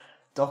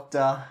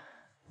Dr.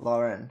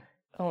 Lauren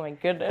Oh my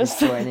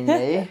goodness. is joining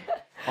me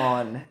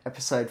on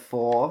episode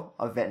 4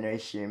 of Veterinary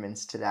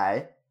Humans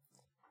today.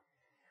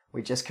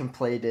 We just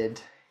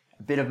completed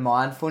a bit of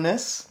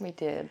mindfulness. We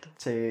did.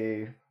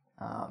 To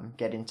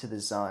get into the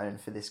zone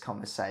for this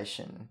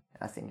conversation.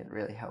 I think it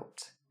really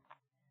helped.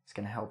 It's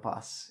going to help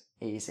us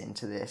ease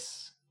into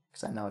this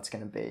because I know it's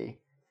going to be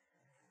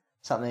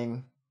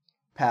something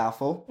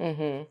powerful.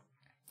 Mm-hmm.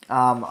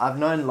 I've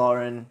known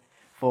Lauren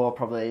for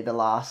probably the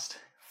last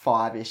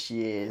 5-ish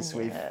years. Yeah.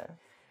 We've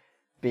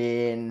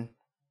been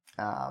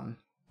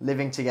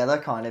living together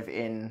kind of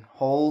in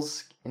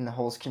the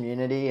Halls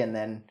community, and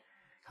then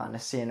kind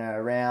of seeing her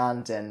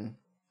around, and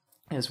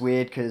it was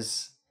weird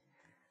because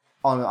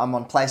I'm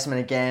on placement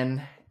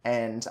again,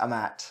 and I'm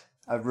at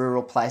a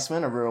rural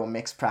placement, a rural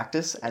mixed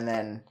practice, and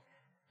then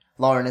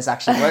Lauren is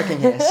actually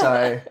working here.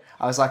 So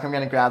I was like, I'm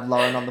going to grab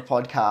Lauren on the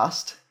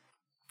podcast.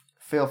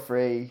 Feel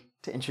free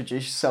to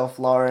introduce yourself,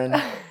 Lauren.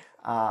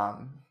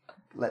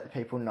 Let the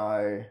people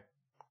know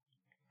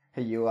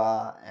who you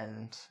are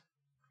and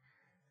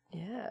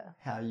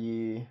how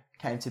you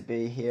came to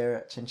be here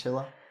at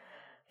Chinchilla.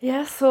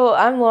 Yes, well,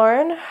 I'm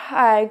Lauren.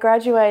 I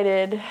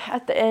graduated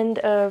at the end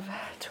of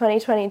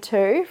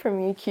 2022 from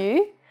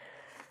UQ,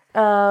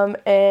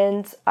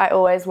 and I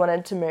always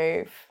wanted to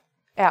move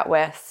out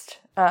west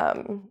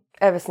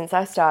ever since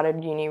I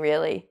started uni,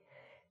 really.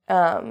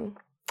 And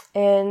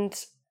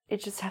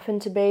it just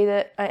happened to be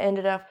that I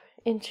ended up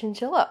in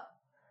Chinchilla,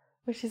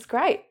 which is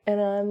great,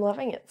 and I'm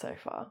loving it so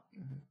far.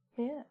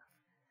 Mm-hmm. Yeah.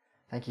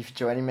 Thank you for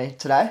joining me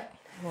today.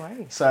 No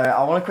worries. So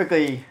I want to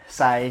quickly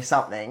say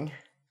something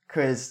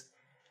because,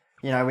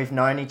 you know, we've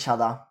known each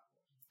other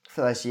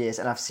for those years,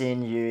 and I've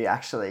seen you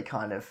actually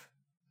kind of,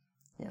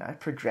 you know,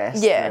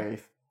 progress through,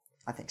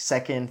 I think,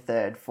 2nd,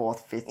 3rd,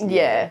 4th, 5th year.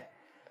 Yeah.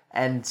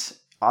 And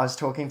I was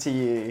talking to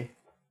you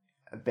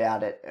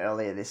about it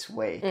earlier this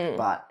week,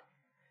 but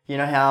you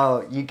know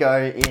how you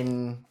go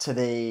into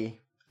the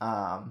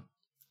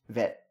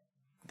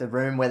the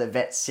room where the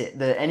vets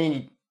sit,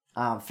 any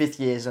 5th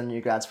years or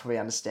new grads probably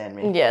understand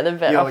me. Yeah, the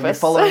vet office. You're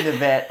following the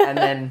vet, and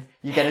then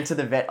you get into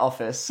the vet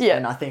office. Yeah.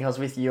 And I think I was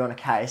with you on a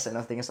case, and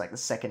I think it's like the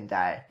 2nd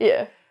day.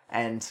 Yeah.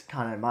 And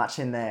kind of march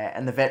in there,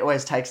 and the vet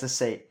always takes the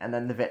seat, and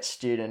then the vet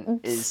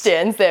student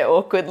stands there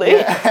awkwardly.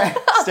 Yeah,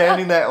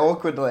 standing there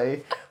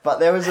awkwardly. But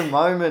there was a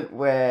moment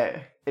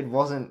where it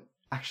wasn't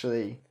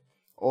actually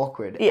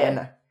awkward. Yeah.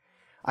 And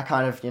I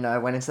kind of, you know,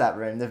 went into that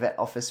room, the vet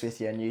office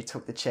with you, and you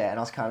took the chair, and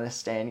I was kind of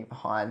standing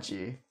behind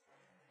you.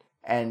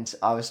 And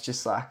I was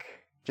just like,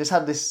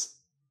 had this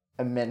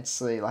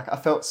immensely, like, I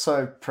felt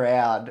so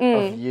proud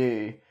of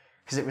you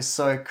because it was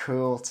so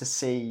cool to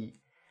see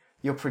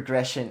your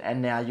progression,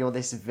 and now you're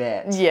this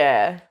vet.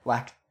 Yeah.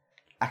 Like,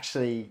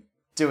 actually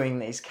doing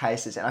these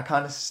cases. And I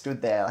kind of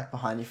stood there, like,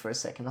 behind you for a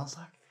second. I was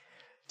like,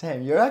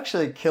 damn, you're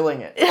actually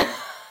killing it.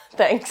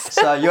 Thanks.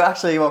 So you're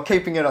actually,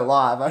 keeping it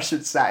alive, I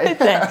should say.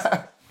 Thanks.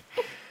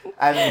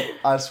 And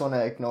I just want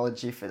to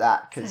acknowledge you for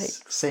that,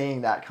 because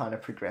seeing that kind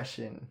of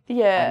progression.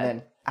 Yeah. And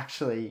then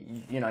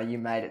actually, you know, you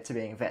made it to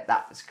being a vet.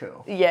 That was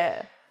cool.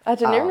 Yeah. I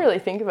didn't even really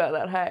think about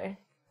that, hey?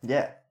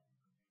 Yeah.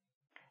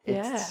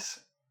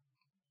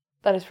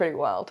 That is pretty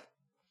wild.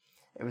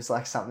 It was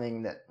like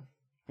something that,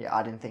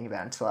 I didn't think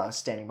about until I was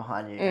standing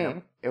behind you.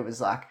 And it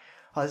was like,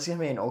 oh, this is going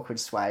to be an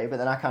awkward sway. But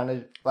then I kind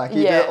of, like,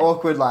 you did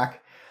awkward,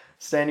 like,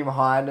 standing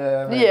behind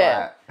him and,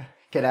 like,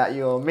 get out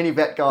your mini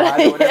vet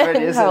guide or whatever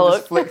it is and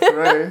just flick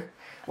through,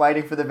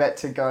 waiting for the vet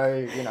to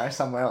go, you know,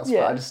 somewhere else.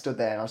 But I just stood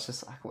there and I was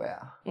just like,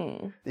 wow,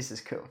 this is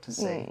cool to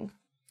see.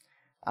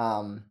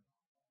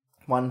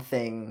 One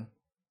thing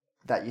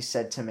that you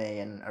said to me,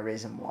 and a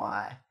reason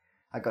why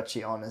I got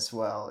you on as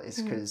well, is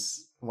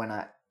because when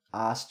I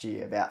asked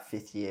you about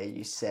 5th year,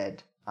 you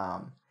said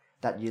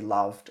that you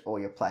loved all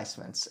your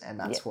placements, and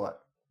that's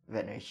what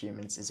Veterinary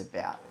Humans is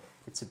about.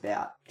 It's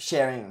about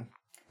sharing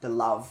the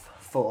love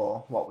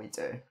for what we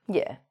do.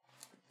 Yeah.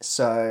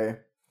 So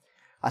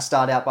I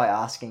start out by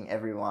asking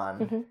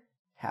everyone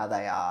how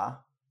they are.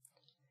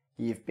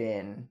 You've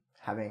been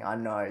I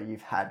know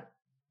you've had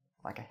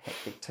like a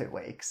hectic 2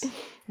 weeks.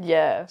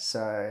 Yeah.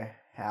 So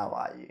how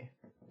are you?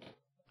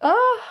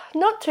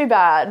 Not too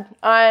bad.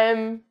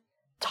 I'm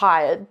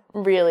tired,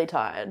 really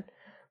tired,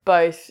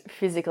 both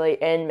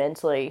physically and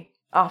mentally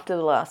after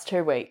the last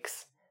 2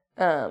 weeks.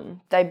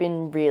 They've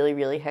been really,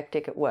 really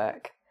hectic at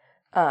work.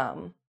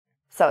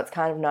 So it's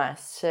kind of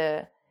nice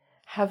to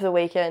have the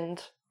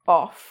weekend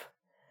off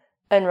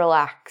and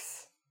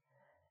relax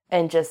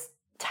and just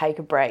take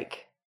a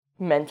break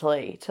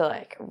mentally to,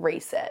 like,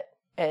 reset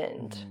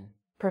and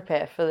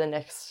prepare for the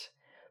next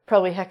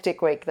probably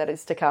hectic week that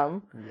is to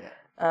come.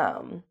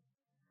 Yeah.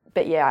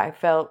 But yeah, I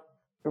felt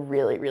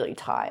really, really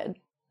tired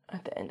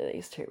at the end of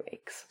these 2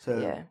 weeks.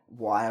 So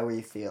why are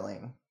we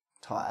feeling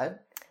tired?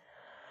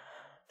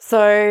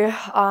 So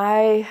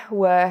I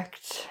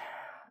worked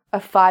a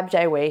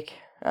 5-day week,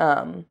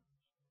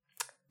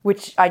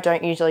 which I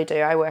don't usually do.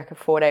 I work a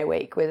 4-day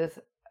week with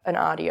an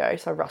RDO,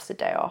 so a rostered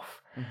day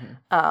off.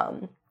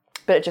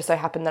 But it just so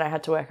happened that I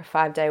had to work a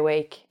 5-day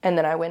week, and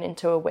then I went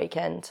into a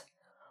weekend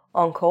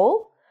on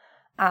call.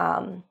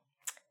 And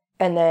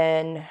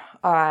then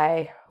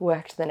I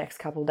worked the next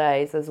couple of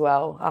days as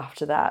well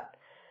after that.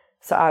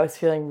 So I was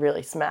feeling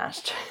really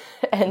smashed.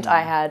 And You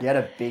had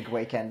a big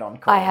weekend on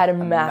call. I had a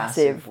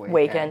massive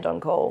weekend on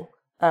call.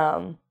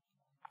 I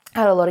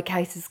had a lot of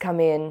cases come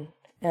in,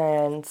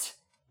 and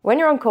when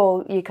you're on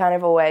call, you're kind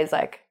of always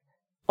like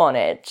on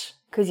edge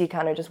because you're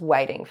kind of just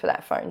waiting for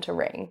that phone to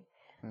ring.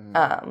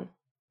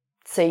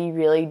 So you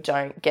really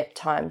don't get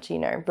time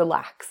to,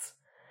 relax.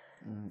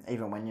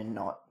 Even when you're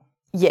not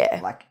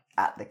like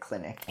at the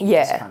clinic. You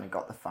just kind of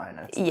got the phone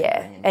and it's ringing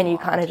in and you're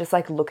mind. kind of just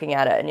like looking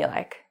at it and you're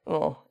like,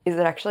 oh, is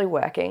it actually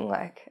working?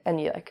 Like, and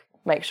you like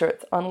make sure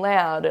it's on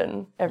loud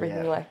and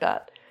everything like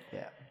that.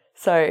 Yeah.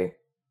 So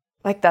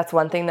like that's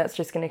one thing that's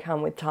just going to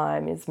come with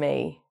time is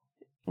me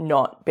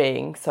not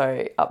being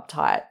so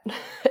uptight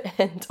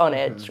and on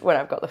edge when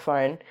I've got the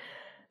phone.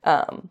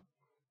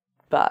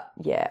 But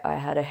yeah, I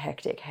had a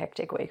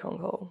hectic week on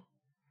call.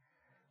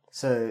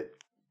 So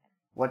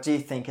what do you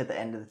think at the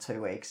end of the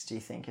 2 weeks? Do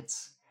you think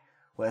it's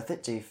worth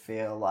it? Do you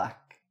feel like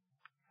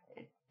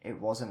it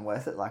wasn't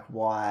worth it? Like,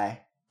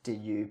 why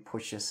did you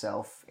push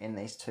yourself in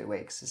these 2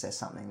 weeks? Is there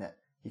something that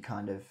you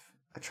kind of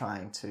are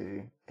trying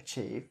to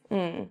achieve?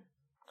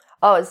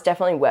 Oh, it's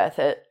definitely worth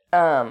it.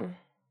 I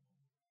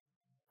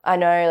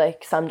know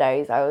like some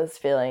days I was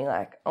feeling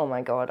like, oh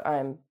my God,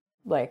 I'm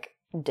like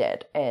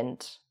dead.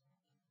 And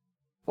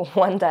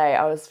one day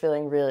I was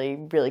feeling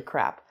really, really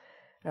crap.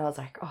 And I was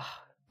like, oh,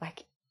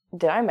 like,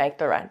 did I make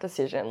the right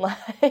decision?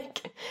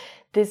 Like,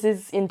 this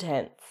is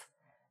intense.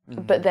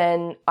 But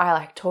then I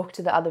like talked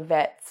to the other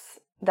vets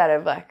that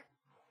have like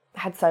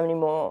had so many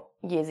more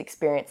years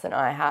experience than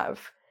I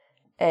have.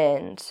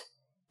 And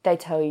they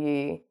tell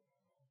you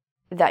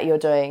that you're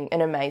doing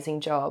an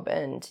amazing job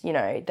and,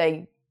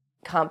 they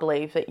can't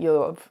believe that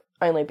you've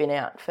only been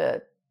out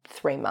for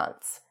 3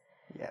 months.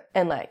 Yeah.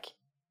 And like,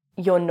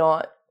 you're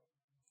not,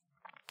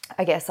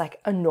 I guess, like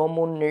a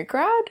normal new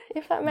grad,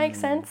 if that makes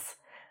sense.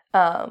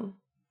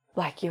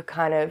 Like you're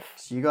kind of...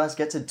 So you guys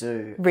get to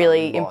do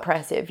really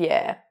impressive,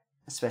 yeah.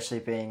 Especially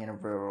being in a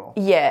rural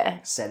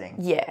setting.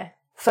 Yeah.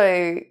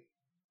 So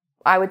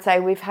I would say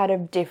we've had a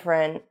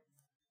different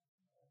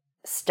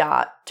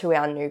start to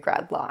our new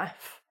grad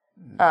life.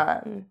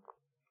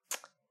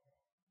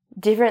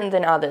 Different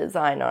than others,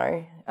 I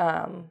know.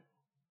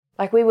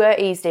 Like we were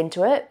eased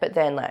into it, but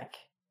then like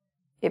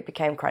it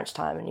became crunch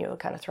time and you were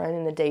kind of thrown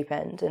in the deep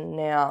end. And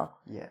now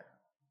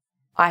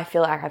I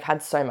feel like I've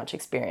had so much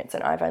experience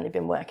and I've only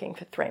been working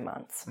for 3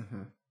 months.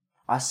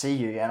 I see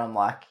you and I'm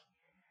like,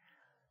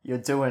 you're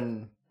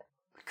doing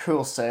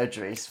cool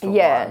surgeries for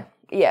one.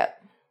 Yeah.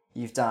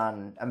 You've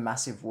done a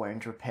massive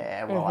wound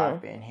repair while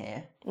I've been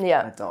here.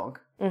 Yeah. On a dog.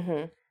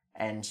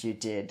 And you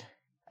did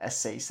a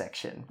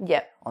C-section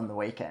on the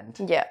weekend.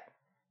 Yeah.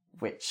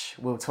 Which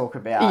we'll talk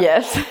about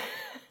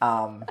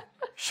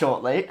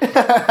shortly.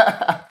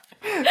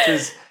 Which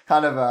is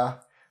kind of a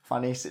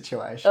funny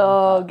situation.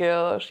 Oh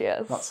gosh,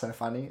 yes. Not so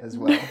funny as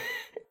well.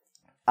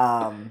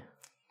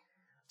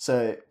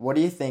 So what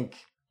do you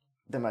think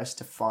the most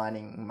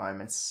defining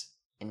moments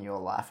in your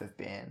life have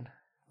been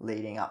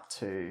leading up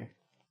to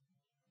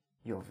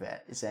your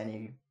vet? Is there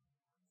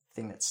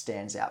anything that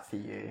stands out for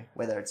you,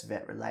 whether it's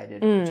vet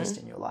related or just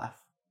in your life?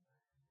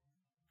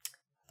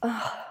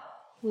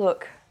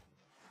 Look,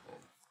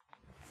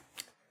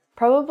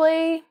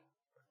 probably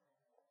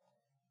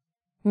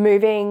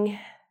moving,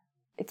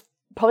 it's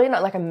probably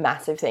not like a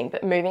massive thing,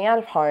 but moving out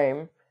of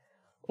home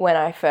when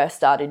I first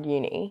started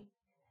uni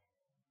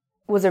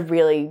was a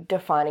really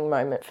defining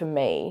moment for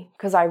me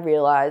because I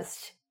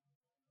realised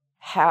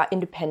how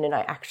independent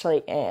I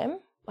actually am.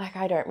 Like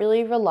I don't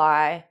really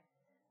rely,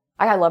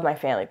 I love my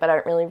family, but I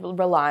don't really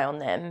rely on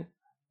them.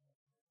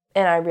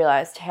 And I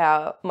realised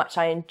how much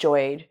I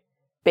enjoyed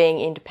being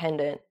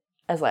independent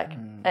as like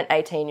an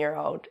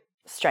 18-year-old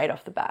straight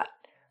off the bat.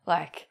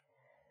 Like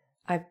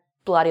I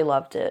bloody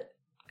loved it.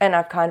 And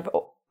I've kind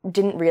of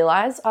didn't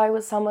realise I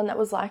was someone that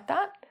was like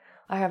that.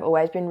 I have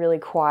always been really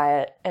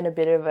quiet and a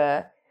bit of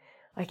a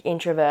like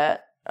introvert,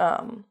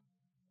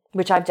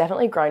 which I've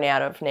definitely grown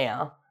out of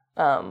now.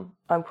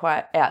 I'm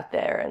quite out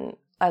there and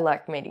I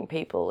like meeting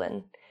people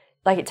and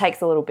like it takes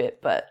a little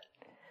bit, but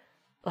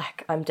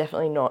like I'm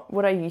definitely not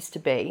what I used to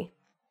be.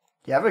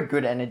 You have a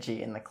good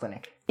energy in the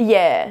clinic.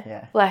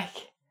 Yeah.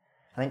 Like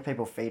I think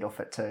people feed off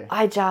it too.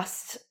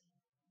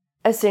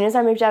 As soon as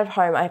I moved out of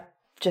home, I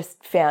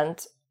just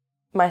found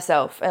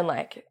myself and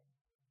like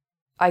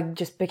I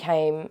just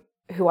became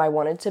who I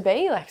wanted to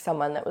be, like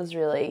someone that was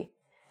really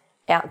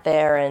out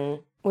there and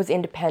was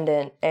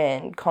independent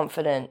and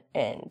confident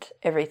and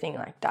everything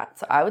like that.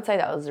 So I would say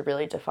that was a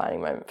really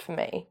defining moment for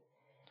me.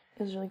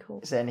 It was really cool.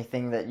 Is there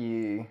anything that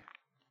you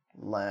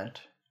learned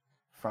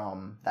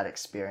from that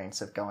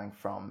experience of going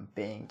from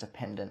being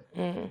dependent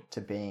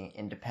to being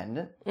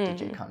independent? Did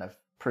you kind of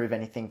prove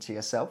anything to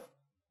yourself?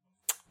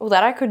 Well,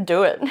 that I could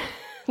do it.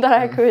 That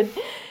I could,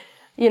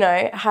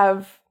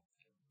 have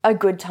a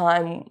good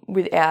time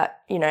without,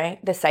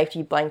 the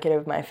safety blanket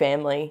of my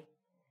family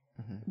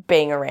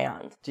being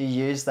around. Do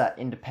you use that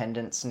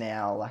independence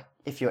now, like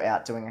if you're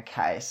out doing a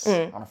case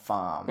on a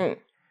farm,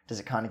 does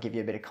it kind of give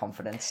you a bit of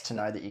confidence to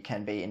know that you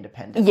can be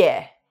independent?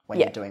 Yeah. When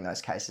Yeah. you're doing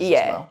those cases Yeah,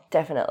 as well?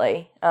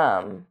 definitely.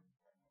 And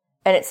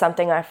it's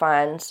something I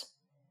find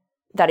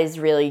that is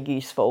really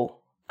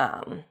useful,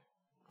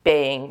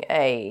 being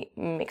a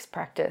mixed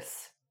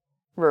practice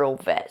rural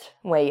vet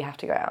where you have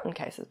to go out on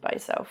cases by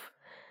yourself.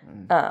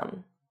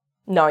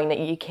 Knowing that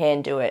you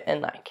can do it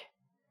and like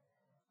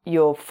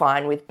you're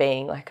fine with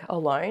being like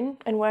alone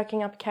and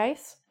working up a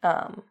case.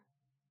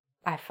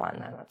 I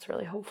find that that's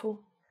really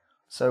helpful.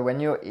 So when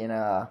you're in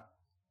a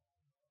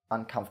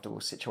uncomfortable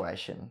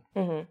situation,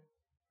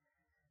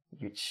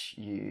 which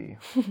you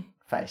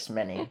face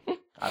many,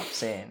 I've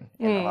seen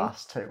in the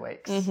last 2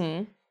 weeks,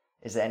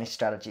 is there any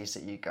strategies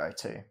that you go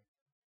to?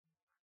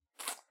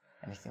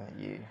 Anything that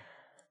you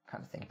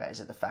kind of think about? Is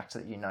it the fact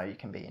that you know you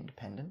can be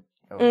independent?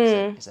 Or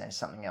is there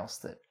something else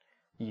that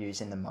you use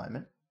in the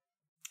moment?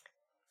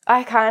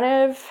 I kind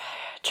of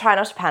try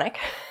not to panic.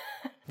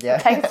 Yeah.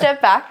 Take a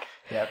step back.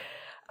 Yep.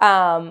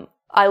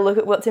 I look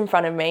at what's in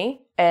front of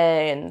me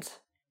and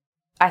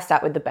I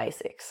start with the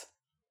basics.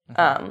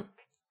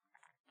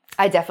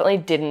 I definitely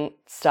didn't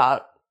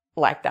start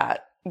like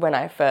that when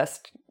I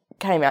first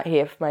came out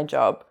here for my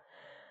job.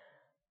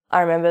 I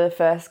remember the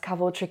first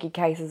couple of tricky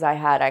cases I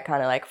had, I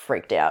kind of like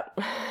freaked out.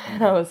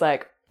 And I was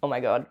like, oh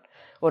my God,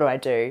 what do I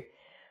do?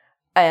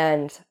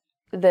 And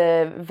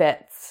the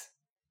vets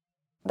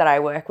that I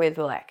work with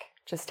were like,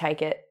 just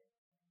take a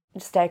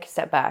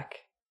step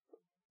back,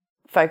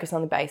 focus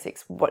on the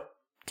basics. What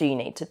do you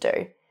need to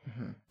do?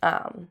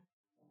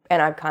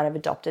 And I've kind of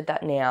adopted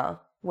that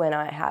now when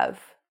I have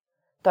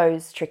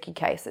those tricky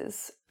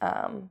cases.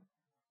 And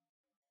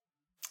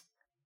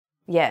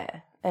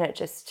it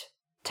just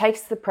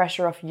takes the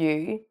pressure off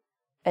you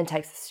and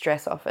takes the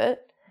stress off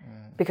it,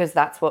 because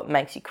that's what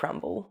makes you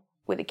crumble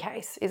with a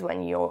case, is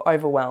when you're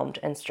overwhelmed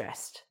and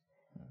stressed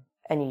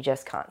and you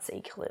just can't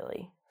see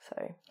clearly.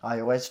 So I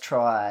always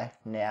try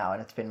now,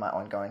 and it's been my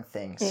ongoing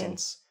thing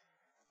since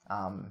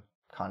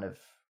kind of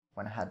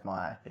when I had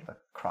my bit of a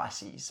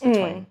crisis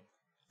between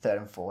third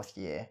and fourth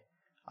year,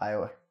 I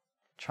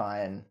try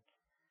and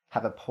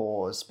have a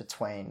pause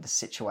between the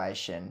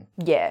situation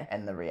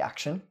and the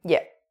reaction.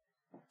 Yeah.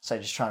 So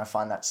just trying to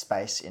find that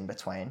space in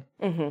between.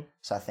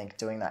 So I think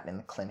doing that in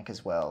the clinic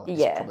as well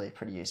is probably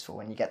pretty useful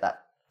when you get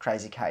that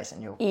crazy case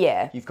and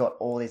you've got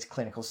all these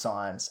clinical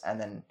signs, and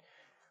then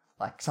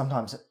like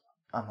sometimes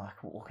I'm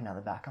like walking out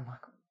the back, I'm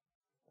like,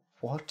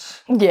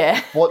 what? Yeah.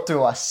 What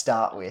do I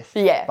start with?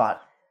 Yeah.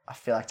 But I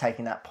feel like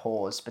taking that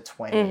pause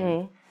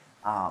between,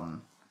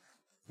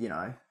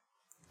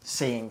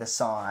 seeing the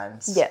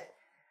signs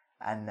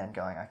and then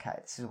going, okay,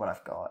 this is what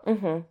I've got,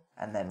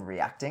 and then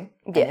reacting.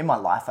 And in my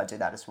life, I do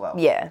that as well.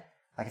 Yeah.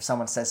 Like if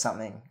someone says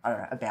something, I don't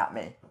know, about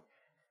me,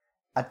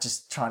 I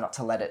just try not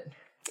to let it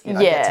get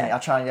to me. I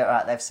try and go, all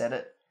right, they've said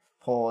it,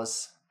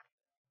 pause,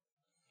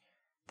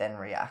 then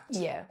react.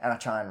 Yeah. And I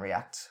try and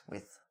react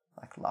with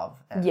like love.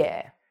 And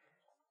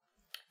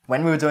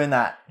when you were doing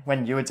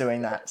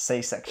that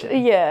C-section,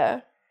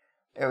 it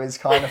was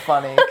kind of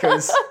funny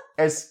because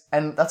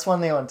and that's one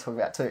thing I want to talk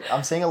about too.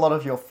 I'm seeing a lot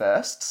of your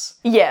firsts.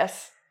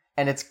 Yes.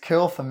 And it's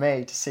cool for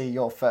me to see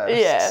your firsts.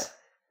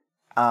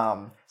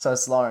 Yeah. So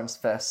it's Lauren's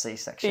first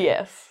C-section.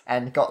 Yes.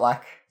 And got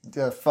like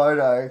the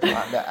photo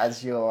kind of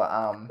as you're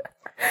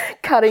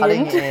cutting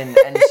in,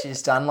 and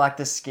she's done like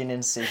the skin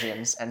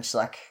incisions, and she's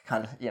like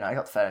kind of,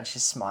 got the photo and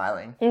she's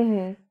smiling.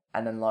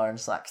 And then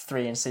Lauren's like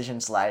 3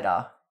 incisions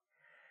later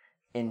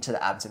into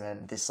the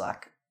abdomen, this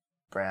like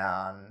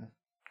brown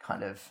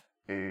kind of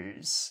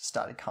ooze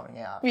started coming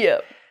out.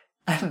 Yep.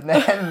 And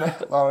then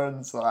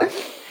Lauren's like,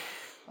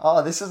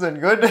 oh, this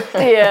isn't good.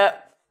 Yeah.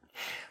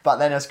 But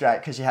then it was great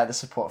because you had the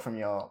support from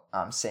your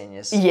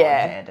seniors on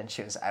hand, and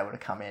she was able to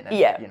come in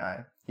and,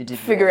 you did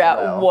figure really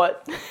out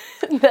what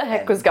the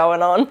heck was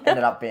going on.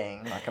 Ended up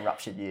being like a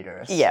ruptured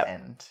uterus,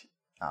 and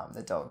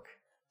the dog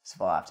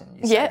survived, and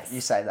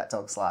you saved that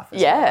dog's life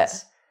as well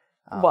as,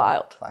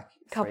 wild. Like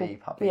 3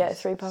 puppies. Yeah,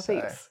 3 puppies.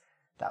 So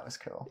that was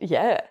cool.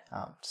 Yeah.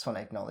 Just want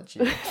to acknowledge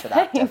you for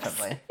that,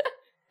 definitely.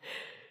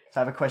 So I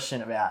have a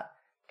question about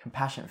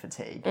compassion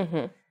fatigue.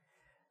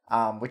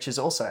 Which is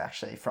also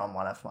actually from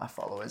one of my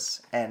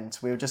followers. And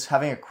we were just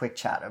having a quick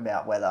chat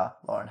about whether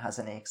Lauren has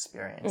any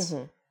experience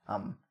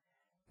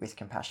with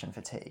compassion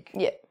fatigue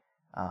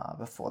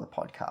before the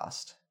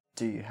podcast.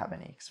 Do you have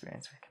any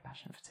experience with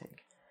compassion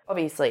fatigue?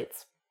 Obviously,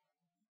 it's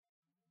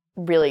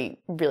really,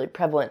 really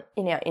prevalent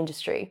in our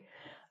industry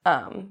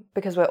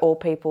because we're all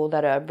people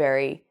that are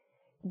very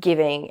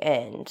giving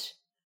and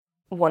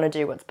want to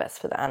do what's best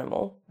for the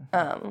animal.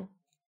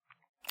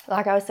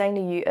 Like I was saying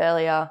to you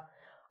earlier,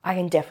 I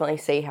can definitely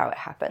see how it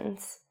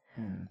happens.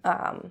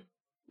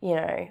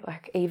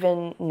 Like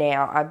even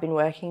now I've been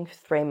working for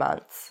 3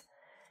 months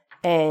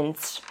and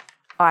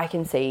I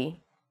can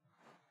see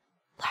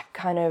like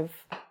kind of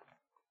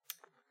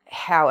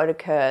how it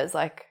occurs.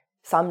 Like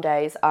some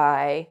days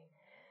I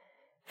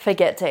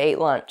forget to eat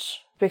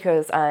lunch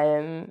because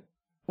I'm,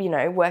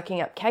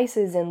 working up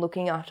cases and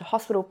looking after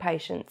hospital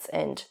patients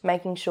and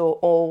making sure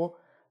all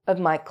of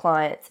my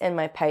clients and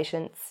my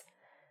patients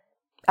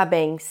are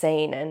being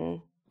seen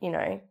and,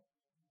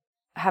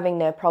 having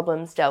their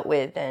problems dealt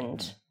with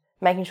and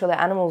making sure their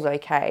animal's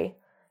okay.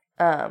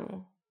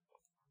 And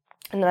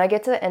then I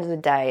get to the end of the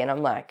day and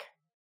I'm like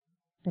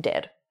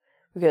dead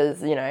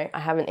because, you know, I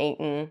haven't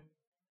eaten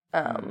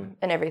and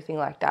everything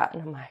like that.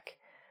 And I'm like,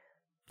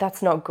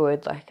 that's not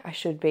good. Like I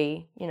should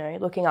be, you know,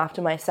 looking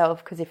after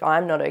myself because if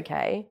I'm not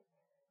okay,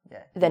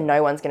 then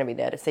no one's going to be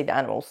there to see the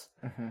animals.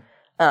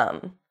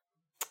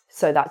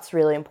 So that's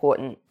really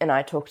important. And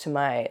I talked to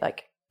my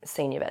like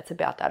senior vets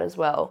about that as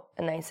well.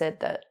 And they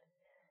said that,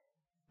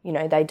 you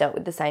know, they dealt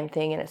with the same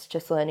thing and it's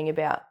just learning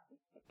about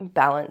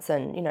balance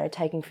and, you know,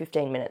 taking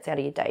 15 minutes out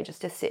of your day just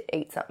to sit,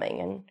 eat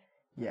something and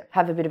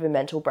have a bit of a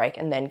mental break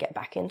and then get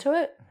back into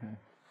it.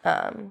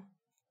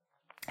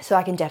 So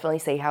I can definitely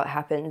see how it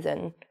happens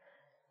and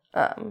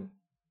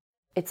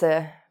it's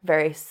a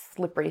very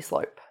slippery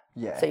slope.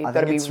 Yeah. So you've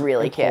got to be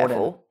really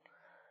careful.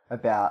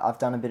 I've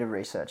done a bit of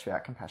research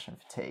about compassion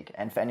fatigue,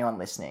 and for anyone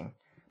listening,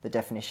 the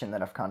definition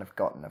that I've kind of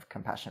gotten of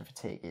compassion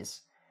fatigue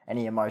is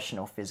any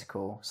emotional,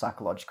 physical,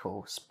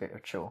 psychological,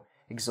 spiritual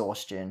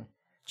exhaustion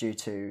due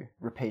to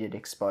repeated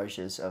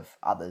exposures of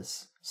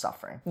others'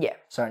 suffering. Yeah.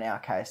 So in our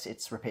case,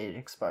 it's repeated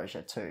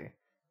exposure to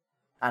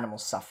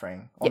animals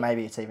suffering, or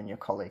maybe it's even your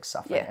colleagues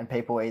suffering, and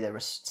people either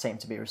seem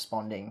to be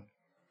responding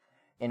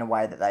in a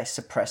way that they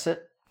suppress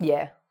it,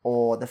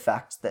 or the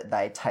fact that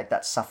they take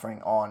that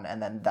suffering on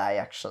and then they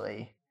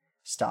actually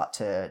start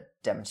to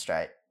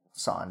demonstrate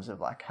signs of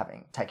like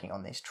taking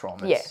on these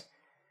traumas.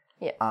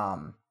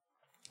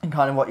 And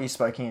kind of what you've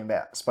spoken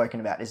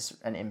about is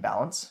an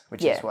imbalance,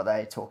 which is what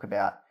they talk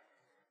about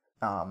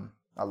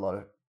a lot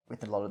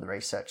of the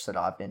research that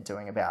I've been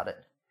doing about it.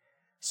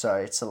 So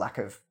it's a lack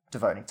of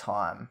devoting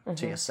time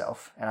to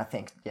yourself, and I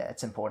think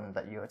it's important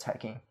that you are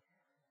taking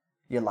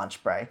your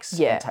lunch breaks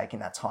and taking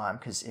that time,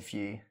 because if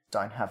you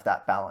don't have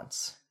that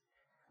balance,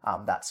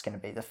 that's going to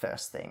be the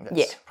first thing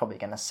that's probably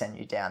going to send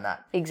you down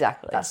that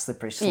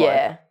slippery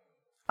slope.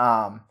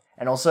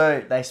 And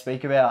also they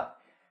speak about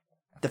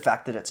the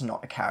fact that it's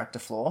not a character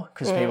flaw,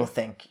 because people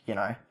think, you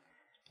know,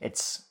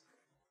 it's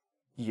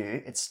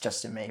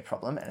just a me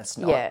problem, and it's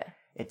not.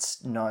 It's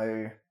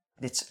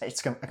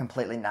a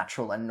completely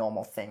natural and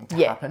normal thing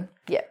to happen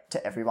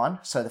to everyone.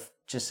 So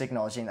just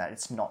acknowledging that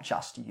it's not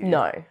just you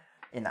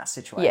in that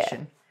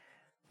situation,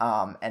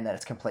 and that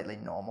it's completely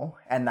normal,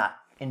 and that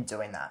in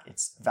doing that,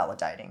 it's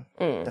validating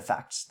the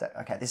fact that,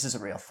 okay, this is a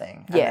real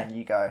thing. And then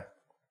you go,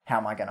 how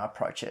am I going to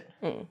approach it?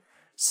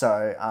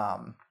 So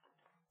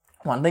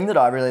one thing that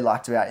I really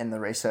liked about in the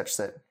research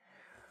that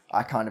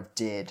I kind of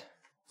did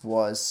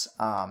was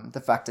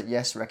the fact that,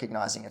 yes,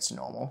 recognizing it's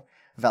normal,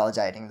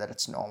 validating that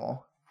it's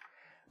normal,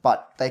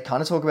 but they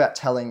kind of talk about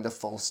telling the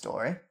full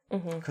story,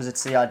 because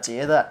it's the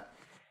idea that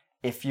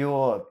if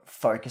you're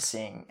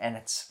focusing,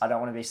 and I don't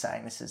want to be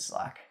saying this is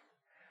like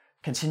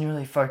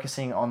continually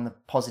focusing on the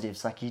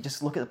positives, like you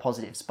just look at the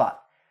positives,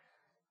 but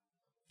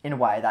in a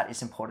way that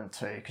is important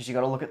too, because you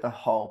got to look at the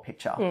whole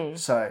picture.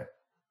 So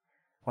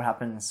what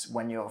happens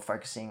when you're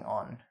focusing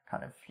on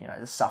kind of, you know,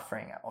 the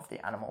suffering of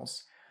the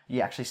animals,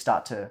 you actually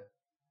start to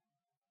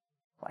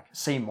like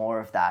see more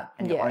of that,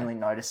 and you're only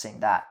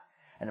noticing that,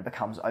 and it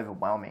becomes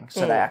overwhelming.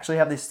 So they actually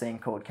have this thing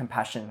called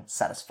compassion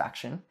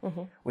satisfaction,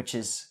 which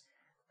is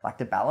like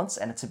the balance,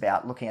 and it's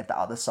about looking at the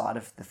other side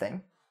of the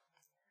thing.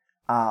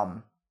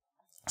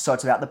 So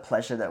it's about the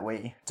pleasure that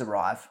we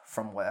derive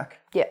from work.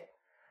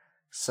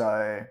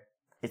 So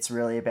it's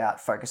really about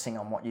focusing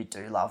on what you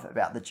do love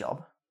about the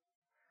job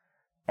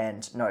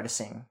and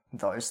noticing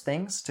those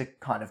things to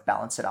kind of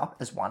balance it up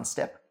as one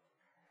step.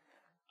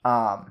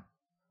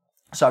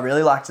 So I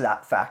really liked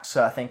that fact.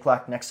 So I think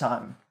like next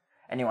time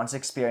anyone's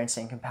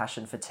experiencing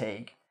compassion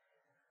fatigue,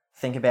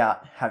 think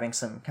about having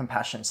some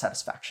compassion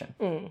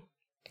satisfaction.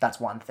 That's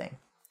one thing.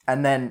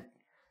 And then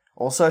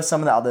also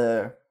some of the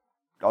other,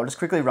 I'll just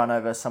quickly run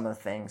over some of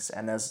the things.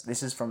 And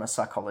this is from a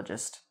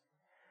psychologist,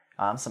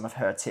 some of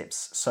her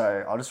tips.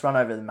 So I'll just run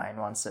over the main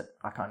ones that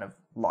I kind of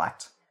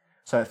liked.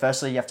 So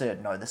firstly, you have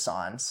to know the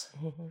signs.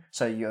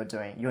 So you're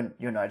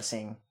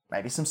noticing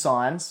maybe some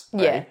signs.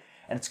 Right?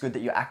 And it's good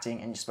that you're acting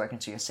and you've spoken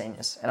to your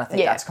seniors. And I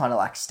think that's kind of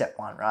like step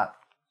one, right?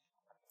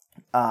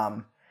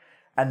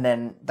 And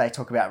then they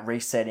talk about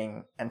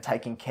resetting and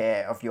taking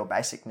care of your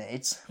basic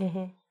needs.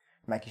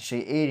 Making sure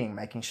you're eating,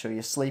 making sure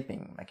you're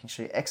sleeping, making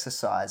sure you're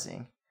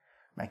exercising,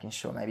 making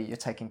sure maybe you're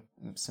taking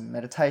some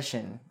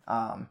meditation.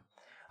 Are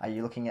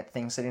you looking at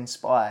things that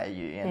inspire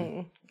you,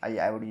 and are you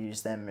able to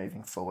use them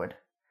moving forward?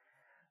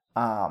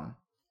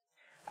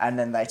 And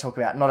then they talk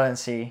about not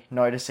only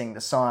noticing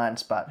the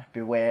signs, but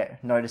beware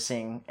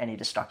noticing any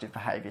destructive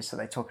behaviors. So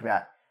they talk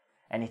about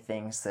any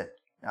things that,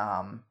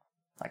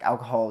 like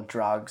alcohol,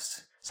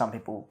 drugs, some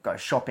people go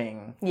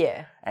shopping.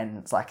 And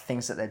it's like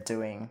things that they're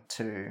doing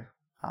to,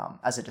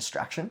 as a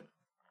distraction.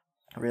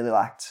 I really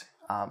liked.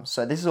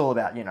 So this is all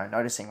about, you know,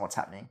 noticing what's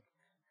happening.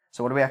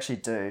 So what do we actually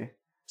do?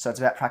 So it's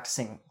about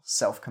practicing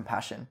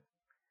self-compassion.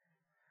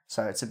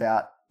 So it's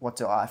about what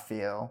do I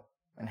feel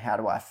and how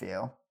do I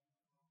feel?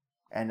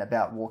 And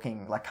about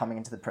walking, like coming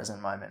into the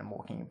present moment and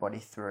walking your body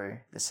through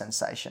the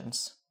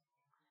sensations.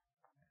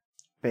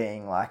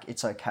 Being like,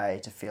 it's okay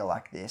to feel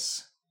like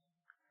this.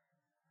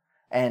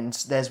 And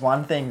there's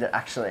one thing that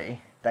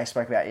actually they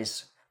spoke about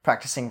is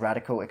practicing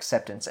radical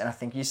acceptance. And I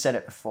think you said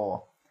it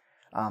before.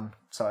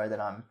 Sorry that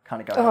I'm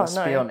kind of going on a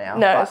spiel now.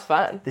 No, but it's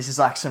fine. this is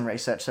like some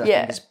research that I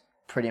think is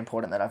pretty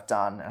important that I've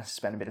done, and I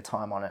spent a bit of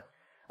time on it.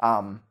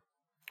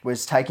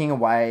 Was taking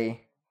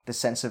away the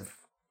sense of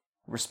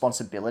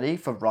responsibility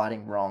for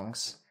righting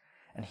wrongs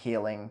and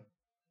healing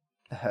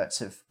the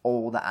hurts of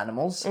all the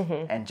animals,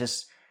 and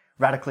just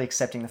radically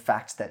accepting the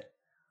fact that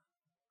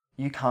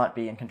you can't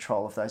be in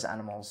control of those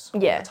animals all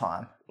the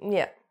time.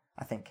 Yeah.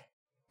 I think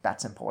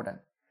that's important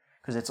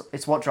because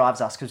it's what drives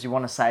us, because we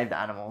want to save the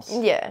animals.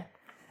 Yeah.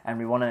 And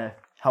we want to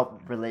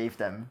help relieve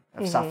them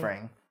of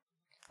suffering.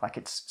 Like,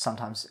 it's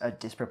sometimes a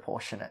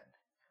disproportionate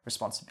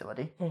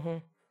responsibility.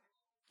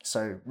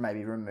 So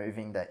maybe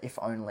removing the if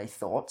only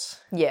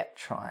thoughts. Yeah.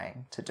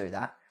 Trying to do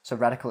that. So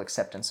radical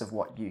acceptance of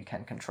what you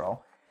can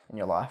control in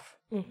your life.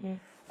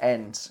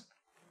 And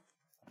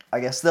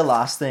I guess the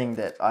last thing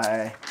that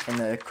in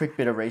the quick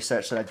bit of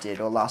research that I did,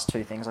 or last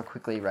two things I'll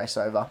quickly race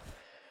over,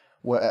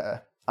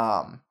 were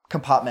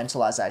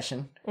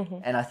compartmentalization.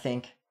 And I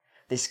think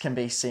this can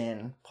be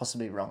seen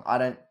possibly wrong. I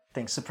don't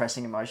think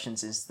suppressing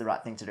emotions is the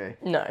right thing to do.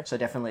 No. So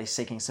definitely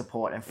seeking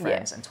support and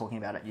friends and talking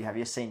about it. You have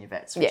your senior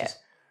vets, which is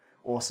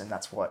awesome.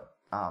 That's what,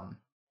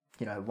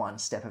 one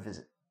step of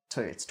it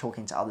too. It's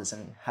talking to others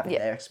and having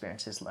their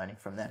experiences, learning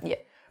from them. Yeah.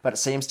 But it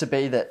seems to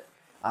be that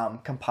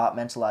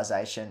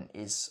compartmentalization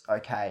is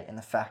okay in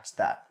the fact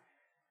that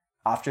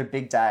after a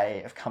big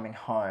day of coming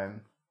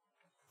home,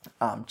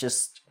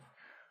 just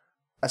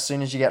as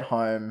soon as you get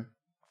home,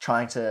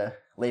 trying to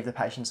leave the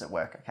patients at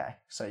work, okay?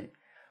 So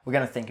we're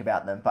going to think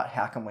about them, but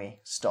how can we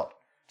stop?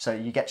 So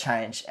you get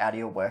changed out of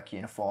your work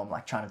uniform,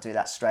 like trying to do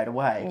that straight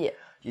away. Yeah.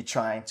 You're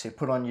trying to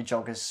put on your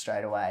joggers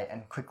straight away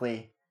and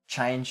quickly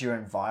change your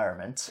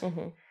environment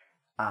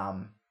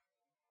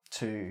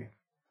to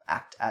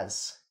act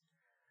as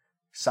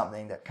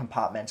something that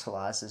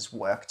compartmentalizes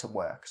work to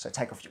work. So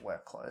take off your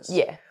work clothes.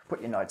 Yeah.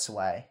 Put your notes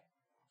away.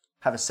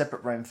 Have a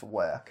separate room for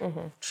work.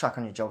 Chuck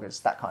on your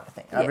joggers, that kind of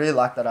thing. And I really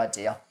like that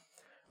idea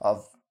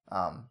of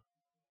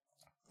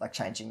like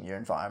changing your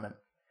environment,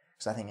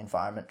 because I think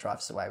environment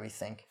drives the way we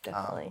think.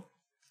 Definitely.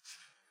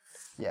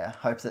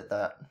 Hope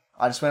that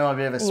I just went on a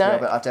bit of a spiel,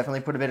 but I've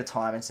definitely put a bit of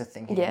time into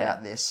thinking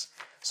about this.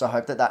 So I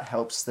hope that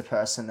helps the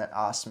person that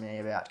asked me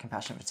about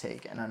compassion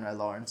fatigue. And I know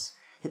Lauren's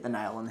hit the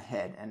nail on the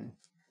head, and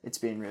it's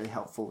been really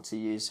helpful to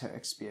use her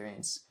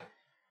experience.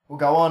 We'll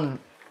go on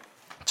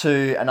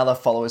to another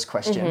follower's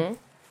question.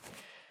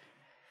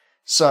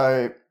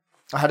 So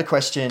I had a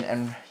question,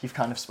 and you've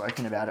kind of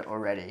spoken about it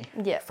already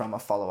from a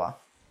follower.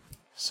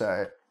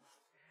 So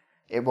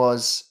it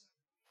was,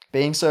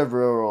 being so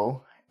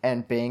rural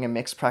and being a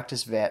mixed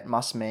practice vet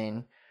must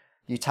mean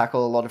you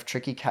tackle a lot of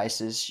tricky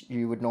cases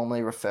you would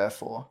normally refer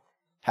for.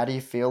 How do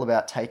you feel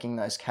about taking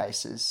those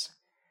cases?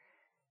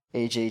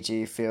 E.g., do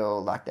you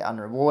feel like they're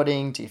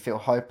unrewarding? Do you feel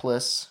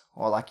hopeless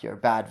or like you're a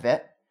bad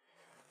vet?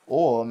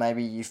 Or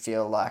maybe you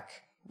feel like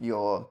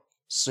you're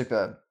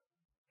super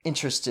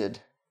interested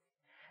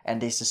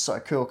and this is so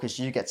cool because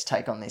you get to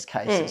take on these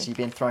cases. You've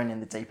been thrown in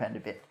the deep end a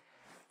bit.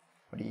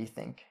 What do you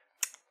think?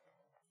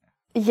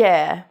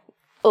 Yeah.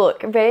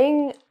 Look,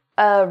 being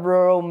a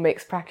rural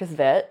mixed practice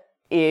vet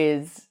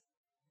is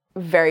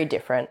very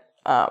different.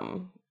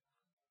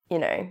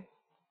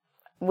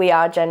 We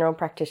are general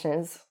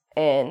practitioners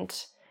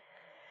and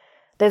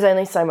there's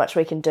only so much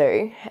we can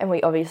do. And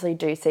we obviously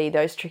do see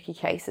those tricky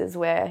cases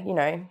where,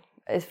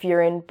 if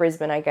you're in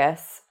Brisbane, I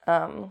guess,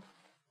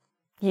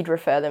 you'd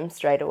refer them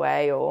straight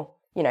away, or,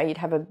 you'd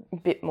have a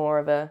bit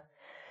more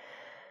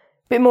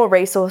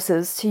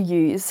resources to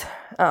use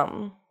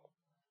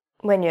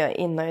when you're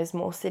in those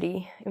more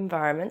city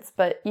environments.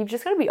 But you've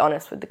just got to be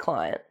honest with the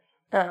client.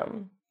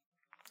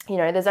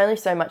 There's only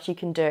so much you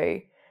can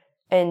do,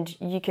 and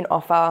you can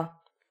offer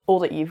all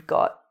that you've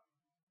got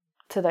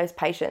to those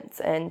patients.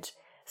 And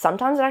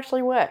sometimes it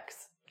actually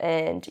works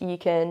and you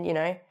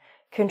can,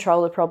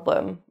 control the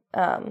problem.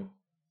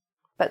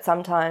 But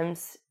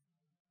sometimes,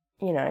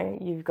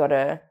 you've got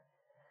to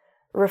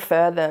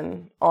refer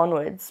them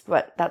onwards,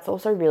 but that's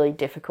also really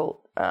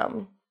difficult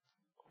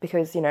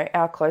because,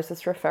 our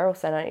closest referral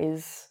centre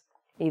is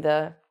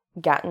either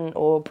Gatton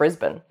or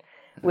Brisbane,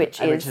 which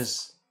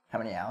is how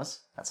many hours?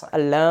 That's like a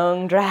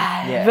long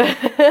drive.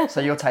 Yeah.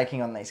 So you're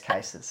taking on these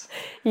cases.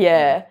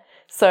 Yeah.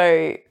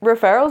 So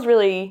referral's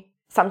really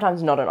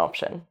sometimes not an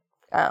option.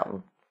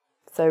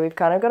 So we've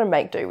kind of got to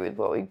make do with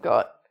what we've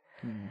got.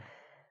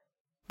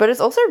 But it's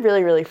also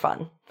really, really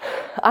fun.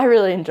 I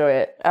really enjoy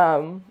it.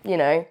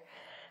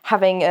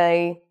 Having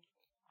a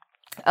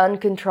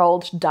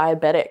uncontrolled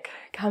diabetic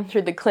come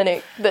through the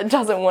clinic that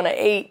doesn't want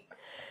to eat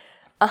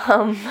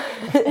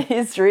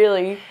is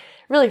really,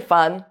 really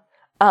fun.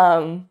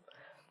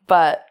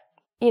 But,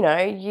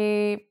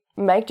 you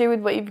make do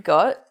with what you've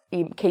got.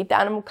 You keep the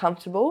animal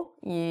comfortable.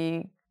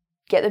 You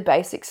get the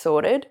basics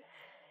sorted.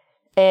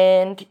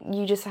 And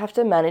you just have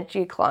to manage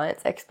your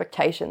client's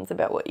expectations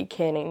about what you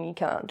can and you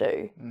can't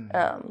do.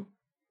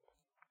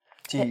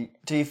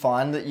 Do you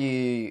find that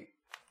you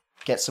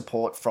get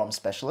support from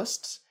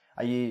specialists?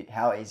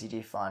 How easy do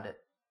you find it,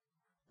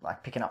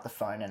 like picking up the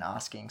phone and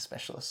asking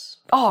specialists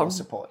Oh, for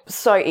support?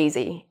 so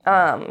easy.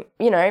 You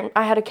know,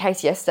 I had a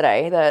case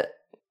yesterday that,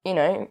 you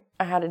know,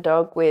 I had a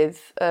dog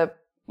with a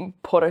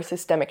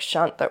portosystemic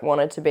shunt that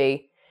wanted to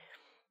be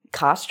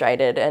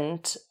castrated,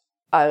 and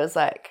I was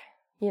like,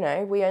 you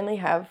know, we only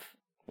have,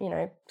 you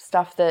know,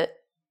 stuff that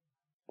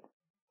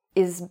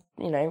is,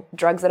 you know,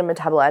 drugs that are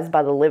metabolized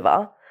by the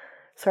liver.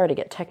 Sorry to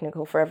get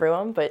technical for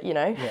everyone, but, you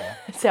know,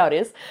 that's how it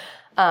is.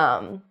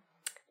 And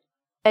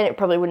it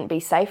probably wouldn't be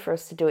safe for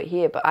us to do it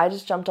here, but I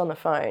just jumped on the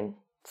phone,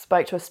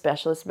 spoke to a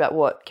specialist about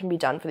what can be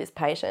done for this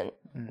patient.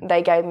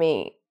 They gave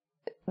me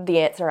the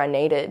answer I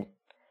needed,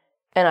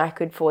 and I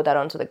could forward that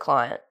on to the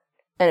client,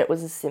 and it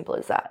was as simple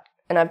as that.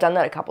 And I've done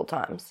that a couple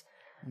times.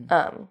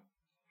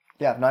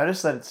 Yeah, I've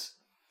noticed that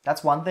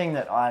that's one thing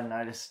that I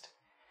noticed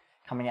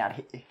coming out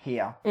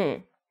here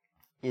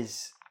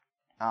is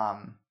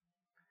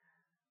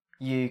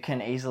you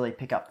can easily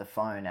pick up the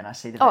phone, and I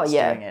see the vets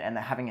doing it, and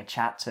they're having a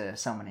chat to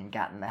someone in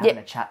Gatton, they're having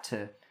a chat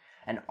to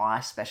an eye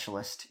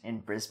specialist in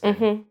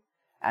Brisbane,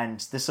 and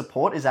the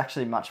support is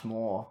actually much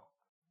more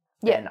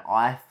than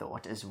I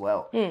thought as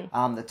well.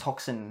 The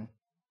toxin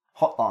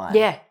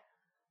hotline,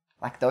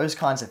 like those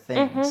kinds of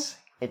things,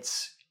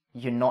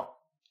 you're not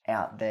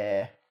out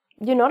there.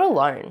 You're not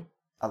alone.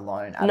 At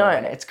all.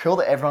 And it's cool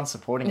that everyone's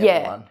supporting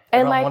everyone.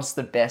 Everyone wants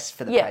the best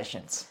for the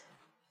patients.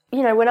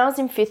 You know, when I was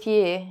in 5th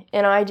year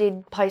and I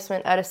did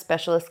placement at a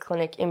specialist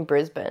clinic in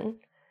Brisbane,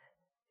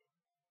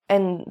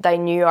 and they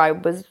knew I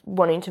was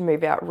wanting to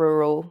move out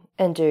rural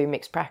and do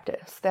mixed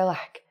practice, they're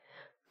like,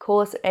 call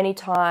us at any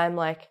time,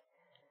 like,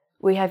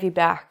 we have you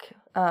back.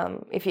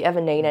 If you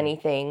ever need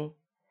anything,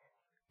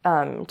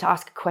 to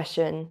ask a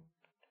question,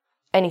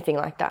 anything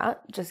like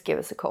that, just give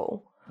us a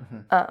call.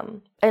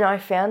 And I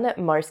found that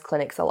most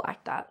clinics are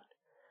like that.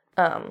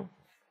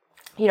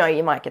 You know,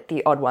 you might get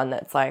the odd one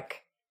that's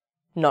like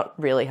not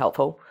really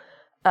helpful,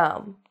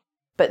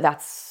 but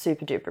that's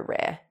super duper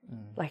rare.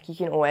 Like, you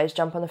can always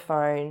jump on the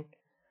phone,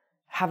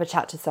 have a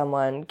chat to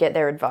someone, get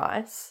their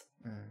advice,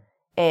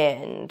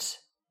 and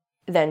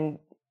then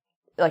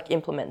like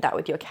implement that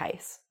with your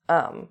case.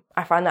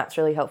 I find that's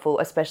really helpful,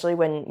 especially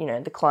when, you know,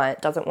 the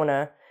client doesn't want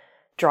to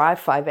drive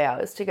 5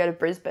 hours to go to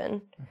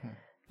Brisbane.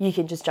 You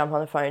can just jump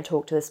on the phone,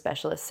 talk to the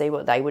specialist, see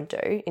what they would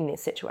do in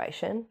this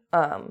situation,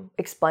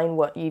 explain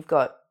what you've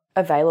got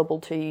available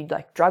to you,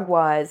 like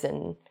drug-wise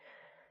and,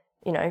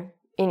 you know,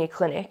 in your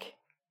clinic,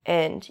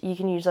 and you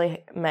can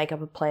usually make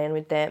up a plan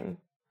with them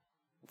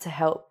to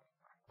help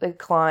the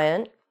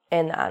client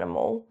and the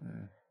animal,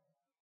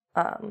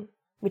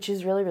 which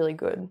is really, really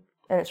good,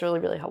 and it's really,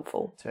 really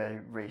helpful. It's very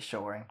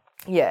reassuring.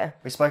 Yeah.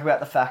 We spoke about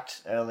the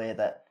fact earlier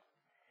that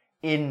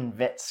in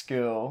vet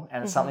school,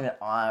 and it's something that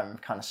I'm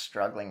kind of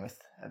struggling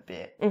with a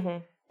bit,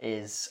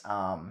 is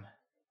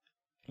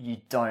you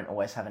don't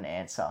always have an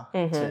answer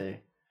to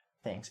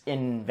things.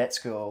 In vet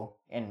school,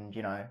 in,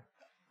 you know,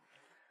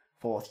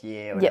 4th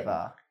year or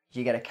whatever,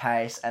 you get a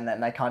case, and then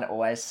they kind of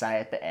always say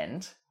at the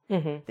end,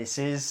 this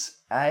is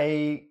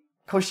a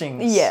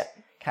Cushing's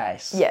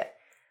case. Yeah.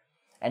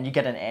 And you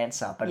get an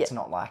answer, but it's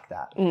not like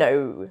that.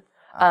 No.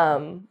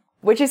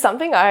 Which is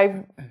something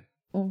I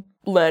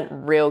learnt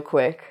real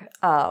quick.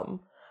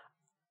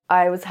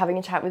 I was having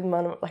a chat with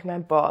my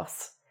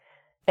boss,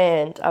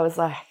 and I was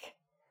like,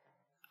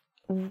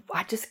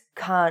 I just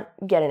can't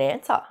get an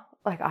answer.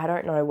 Like, I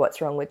don't know what's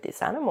wrong with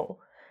this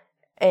animal.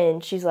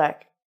 And she's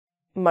like,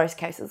 most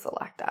cases are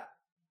like that.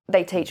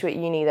 They teach you at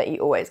uni that you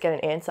always get an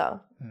answer,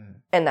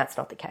 and that's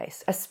not the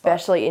case,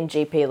 especially in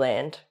GP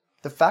land.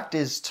 The fact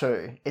is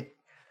too,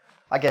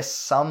 I guess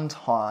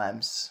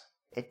sometimes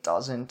it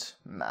doesn't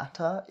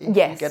matter if you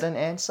get an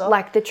answer.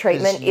 Like, the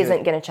treatment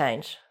isn't going to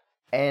change.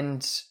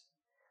 And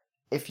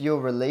if you're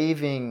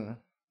relieving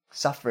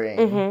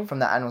suffering from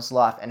the animal's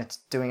life and it's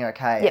doing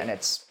okay and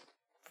it's,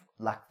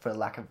 for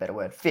lack of a better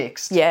word,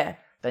 fixed,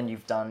 then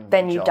you've done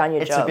your job.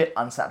 It's a bit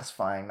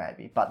unsatisfying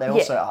maybe, but there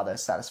also are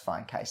those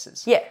satisfying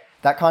cases. Yeah.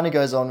 That kind of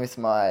goes on with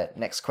my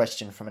next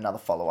question from another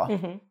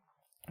follower.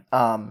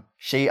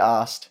 She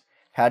asked,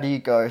 how do you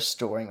go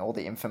storing all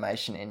the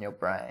information in your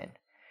brain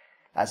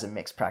as a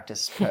mixed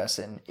practice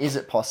person? Is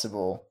it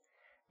possible?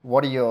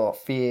 What are your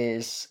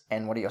fears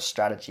and what are your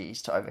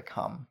strategies to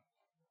overcome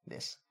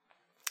this?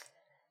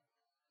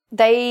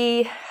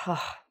 In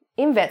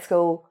vet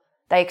school,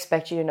 they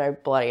expect you to know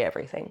bloody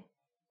everything,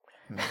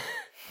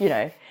 you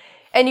know,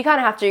 and you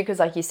kind of have to, because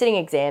like you're sitting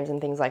exams and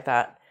things like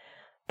that.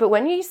 But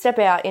when you step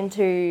out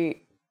into,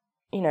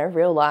 you know,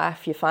 real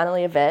life, you're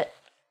finally a vet,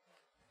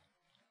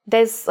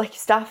 there's like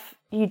stuff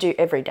you do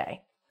every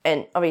day.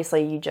 And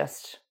obviously you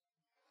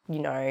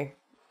know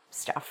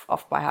stuff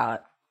off by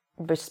heart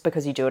just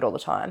because you do it all the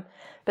time.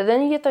 But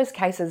then you get those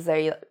cases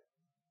that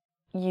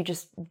you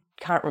just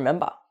can't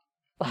remember.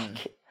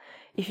 Like,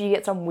 if you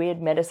get some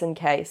weird medicine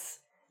case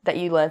that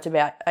you learnt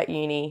about at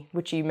uni,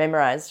 which you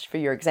memorised for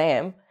your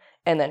exam,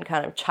 and then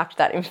kind of chucked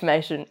that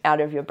information out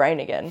of your brain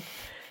again,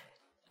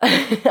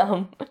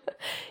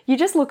 you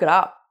just look it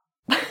up.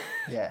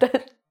 Yeah.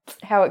 That's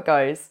how it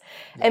goes.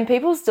 Yeah. And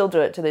people still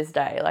do it to this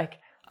day. Like,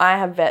 I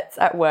have vets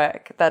at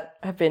work that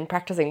have been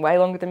practicing way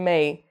longer than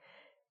me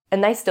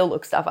and they still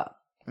look stuff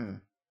up.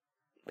 Mm.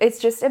 It's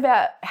just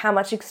about how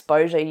much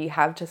exposure you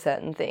have to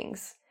certain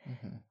things.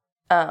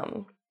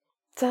 Mm-hmm.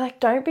 So, like,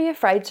 don't be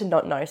afraid to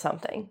not know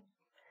something,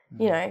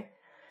 you know.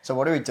 So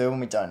what do we do when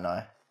we don't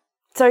know?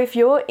 So if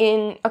you're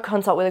in a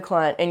consult with a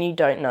client and you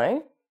don't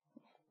know,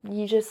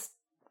 you just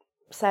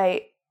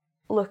say,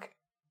 look,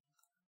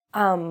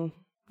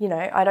 you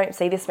know, I don't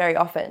see this very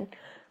often.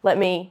 Let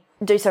me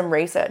do some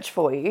research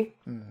for you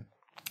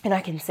and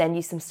I can send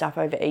you some stuff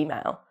over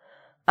email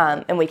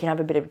and we can have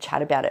a bit of a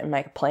chat about it and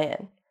make a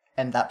plan.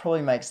 And that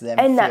probably makes them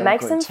and feel that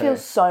makes good them too. feel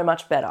so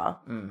much better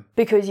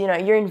because, you know,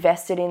 you're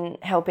invested in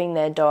helping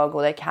their dog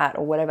or their cat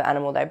or whatever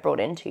animal they brought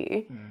into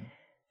you.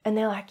 And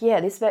they're like,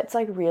 yeah, this vet's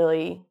like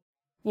really,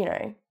 you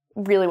know,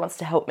 really wants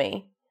to help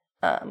me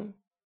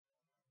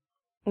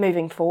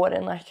moving forward.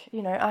 And like,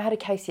 you know, I had a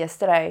case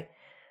yesterday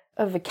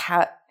of a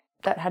cat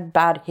that had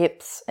bad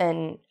hips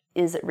and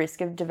is at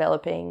risk of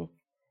developing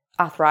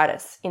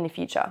arthritis in the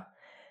future.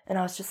 And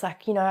I was just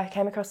like, you know, I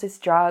came across this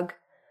drug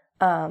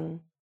and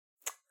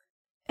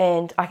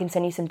I can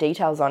send you some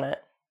details on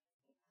it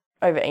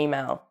over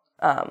email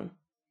and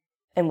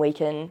we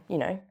can, you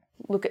know,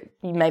 look at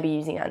maybe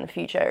using it in the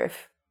future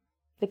if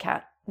the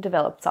cat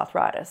develops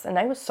arthritis. And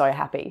they were so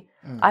happy.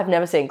 I've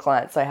never seen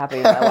clients so happy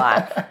in my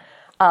life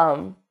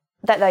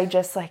that they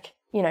just like,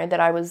 you know,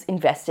 that I was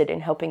invested in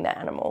helping that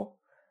animal.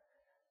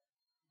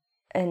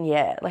 And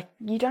yeah, like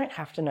you don't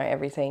have to know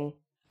everything.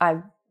 I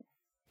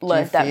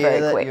learned that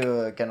very quick. Do you fear that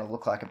you're going to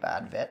look like a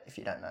bad vet if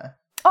you don't know?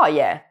 Oh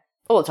yeah,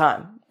 all the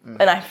time.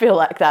 And I feel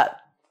like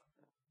that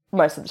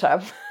most of the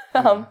time.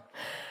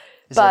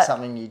 Is there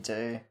something you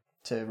do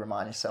to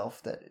remind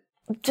yourself that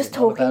just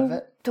you're not a bad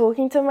vet?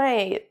 talking to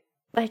my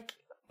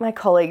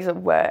colleagues at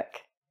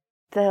work,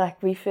 they're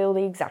like, we feel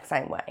the exact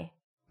same way.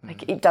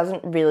 Like it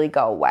doesn't really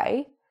go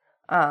away.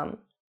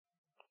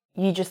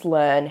 You just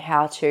learn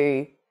how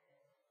to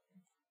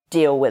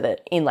deal with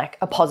it in like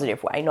a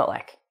positive way, not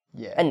like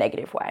a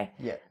negative way.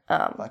 Yeah.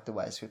 Like the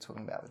ways we were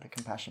talking about with the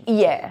compassion.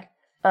 Yeah.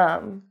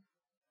 And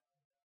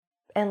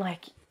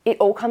like it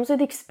all comes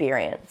with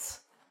experience.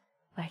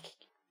 Like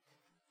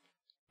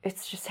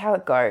it's just how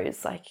it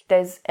goes. Like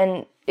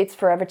and it's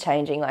forever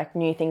changing. Like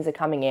new things are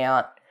coming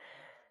out.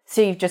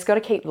 So you've just got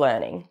to keep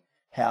learning.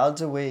 How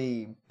do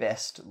we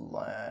best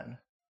learn?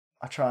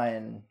 I try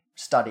and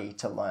study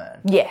to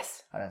learn.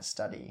 Yes. I don't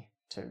study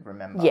to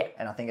remember. Yeah.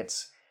 And I think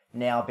it's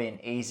now been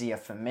easier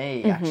for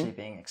me actually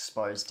being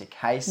exposed to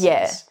cases.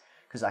 Yeah.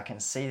 Because I can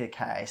see the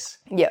case.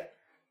 Yep.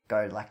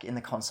 Go like in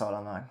the console,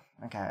 I'm like,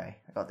 okay,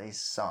 I got these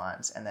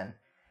signs. And then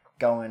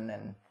going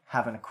and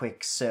having a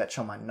quick search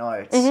on my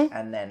notes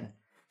and then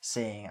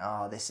seeing,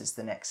 oh, this is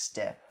the next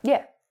step.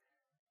 Yeah.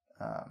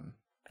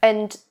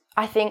 And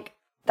I think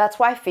that's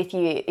why 5th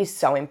year is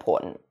so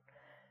important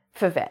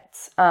for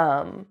vets.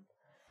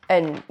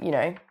 And, you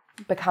know,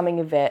 becoming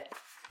a vet,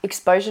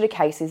 exposure to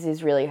cases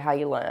is really how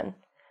you learn.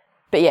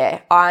 But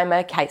yeah, I'm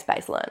a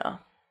case-based learner.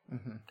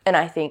 And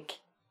I think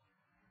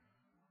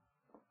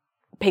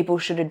people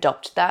should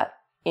adopt that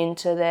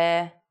into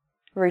their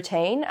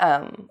routine.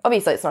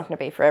 Obviously, it's not going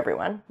to be for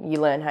everyone. You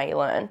learn how you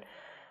learn.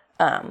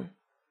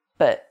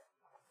 But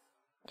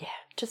yeah,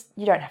 just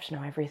you don't have to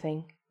know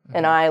everything.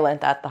 And I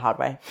learned that the hard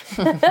way.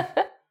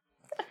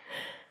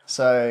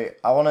 So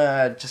I want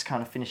to just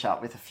kind of finish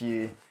up with a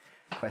few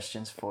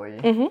questions for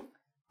you.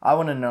 I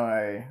want to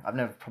know, I've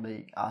never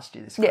probably asked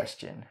you this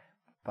question,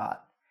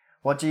 but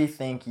what do you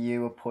think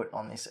you were put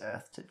on this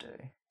earth to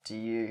do? Do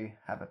you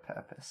have a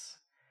purpose?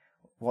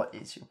 What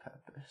is your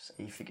purpose?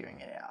 Are you figuring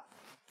it out?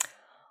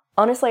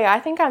 Honestly, I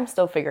think I'm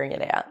still figuring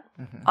it out.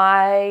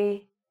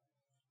 I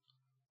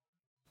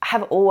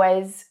have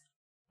always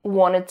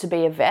wanted to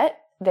be a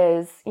vet.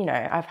 There's, you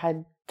know, I've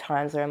had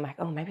times where I'm like,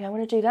 oh, maybe I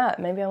want to do that.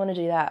 Maybe I want to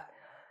do that.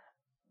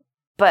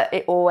 But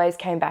it always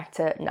came back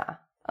to, nah,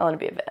 I want to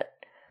be a vet.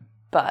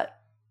 But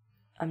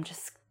I'm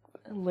just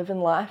living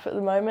life at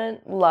the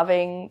moment,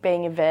 loving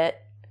being a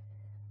vet,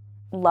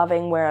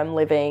 loving where I'm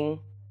living,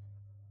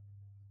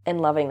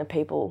 and loving the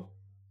people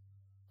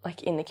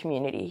like in the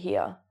community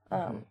here.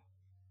 And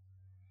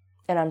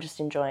I'm just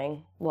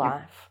enjoying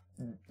life.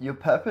 Your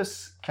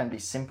purpose can be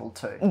simple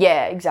too.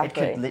 Yeah,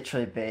 exactly. It could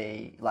literally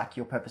be like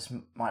your purpose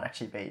might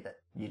actually be that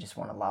you just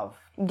want to love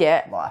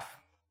life.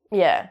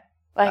 Yeah.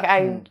 Like that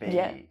can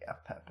be a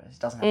purpose. It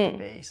doesn't have to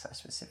be so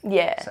specific.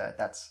 Yeah. So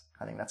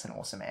I think that's an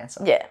awesome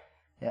answer. Yeah.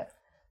 Yeah.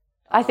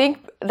 I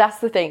think that's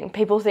the thing.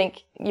 People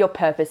think your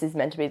purpose is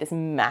meant to be this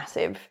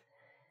massive,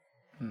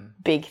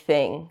 big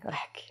thing.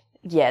 Like,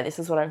 yeah, this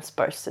is what I'm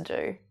supposed to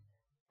do.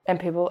 And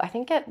people, I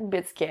think, get a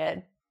bit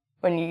scared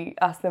when you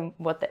ask them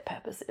what their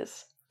purpose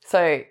is.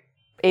 So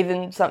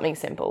even something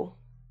simple,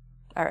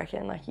 I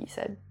reckon, like you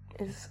said,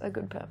 is a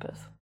good purpose.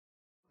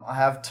 I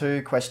have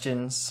 2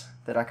 questions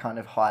that I kind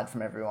of hide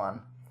from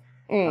everyone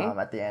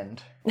at the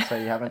end. So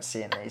you haven't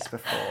seen these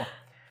before.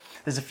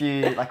 There's a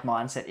few like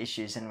mindset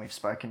issues and we've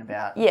spoken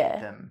about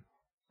them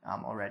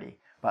already.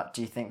 But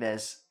do you think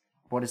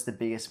what is the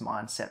biggest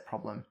mindset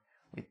problem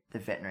with the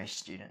veterinary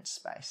student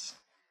space?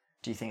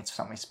 do you think it's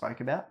something we spoke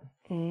about?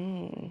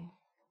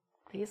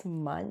 Biggest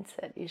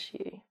mindset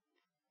issue.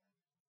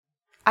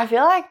 I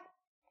feel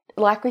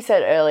like we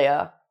said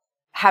earlier,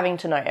 having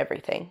to know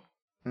everything.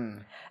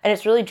 And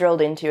it's really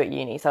drilled into you at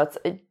uni. So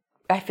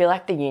I feel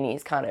like the uni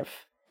is kind of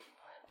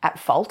at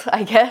fault,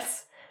 I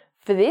guess,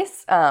 for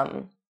this.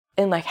 And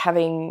like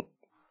having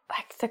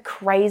like the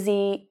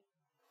crazy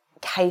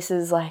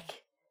cases,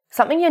 like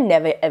something you're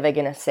never ever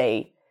going to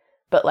see,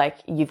 but like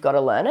you've got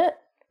to learn it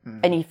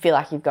and you feel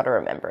like you've got to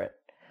remember it.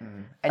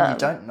 And you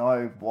don't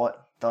know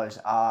what those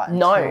are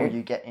until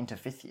you get into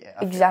 5th year.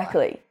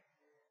 Exactly.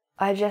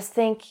 I just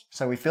think...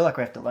 So we feel like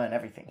we have to learn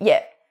everything.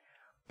 Yeah.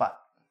 But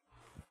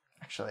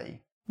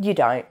actually... You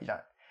don't.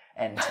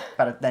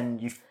 But then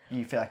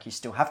you feel like you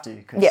still have to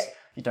because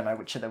you don't know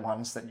which are the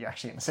ones that you're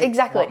actually going to see.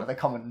 Exactly. What are the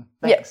common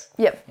things?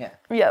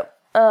 Yep.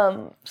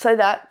 So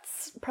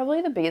that's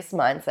probably the biggest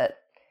mindset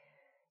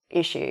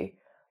issue.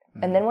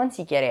 And then once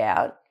you get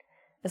out,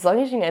 as long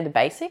as you know the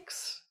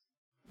basics,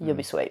 you'll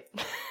be sweet.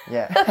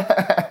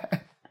 Yeah.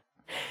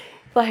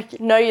 Like,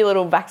 know your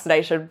little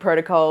vaccination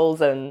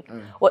protocols and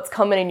what's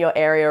common in your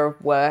area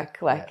of work.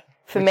 Like,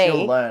 for Which me...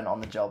 you'll learn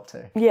on the job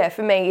too. Yeah,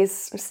 for me is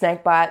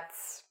snake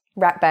bites,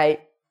 rat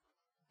bait,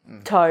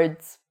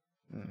 toads,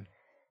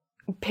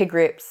 pig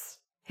rips,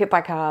 hit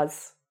by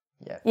cars.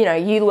 Yeah. You know,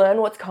 you learn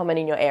what's common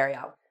in your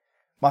area.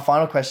 My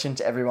final question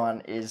to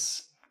everyone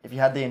is, if you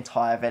had the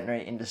entire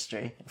veterinary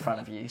industry in front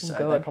of you, so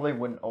they probably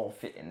wouldn't all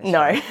fit in this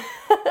room.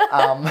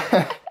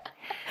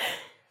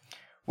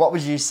 What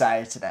would you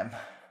say to them?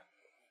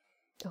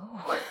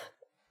 Oh.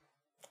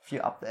 If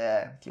you're up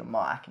there with your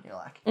mic and you're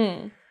like,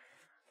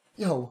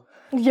 yo,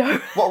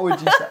 what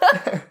would you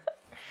say?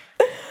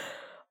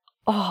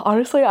 Oh,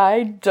 honestly,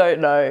 I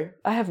don't know.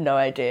 I have no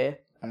idea.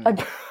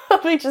 I'd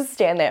probably just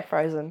stand there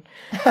frozen.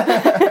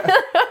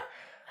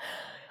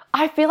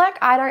 I feel like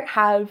I don't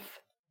have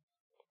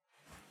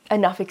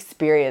enough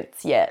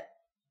experience yet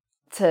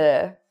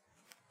to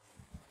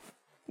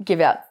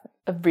give out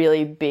a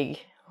really big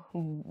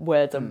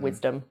words of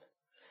wisdom.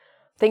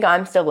 I think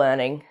I'm still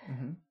learning.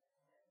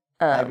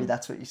 Maybe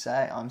that's what you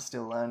say. I'm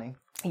still learning.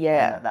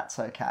 Yeah. And that's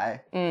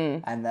okay.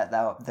 And that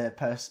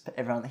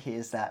everyone that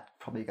hears that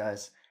probably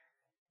goes,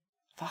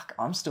 fuck,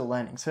 I'm still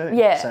learning too.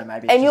 Yeah. So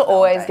maybe and you're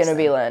always going to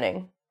be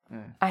learning.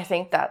 I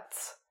think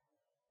that's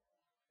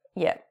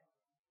it.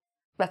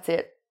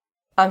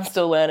 I'm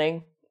still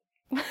learning.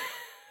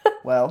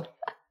 Well,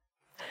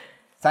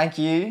 thank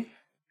you,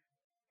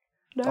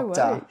 No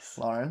Dr. worries.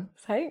 Lauren.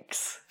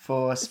 Thanks.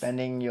 For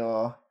spending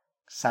your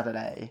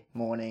Saturday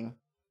morning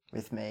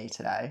with me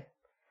today.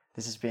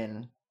 This has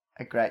been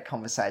a great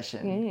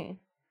conversation.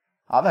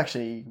 I've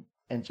actually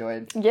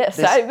enjoyed this.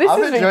 I've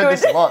has enjoyed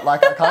this a lot.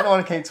 Like, I kind of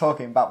want to keep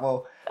talking, but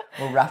we'll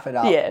wrap it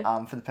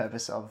up for the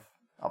purpose of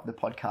the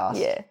podcast.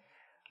 Yeah.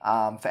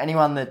 For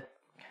anyone that,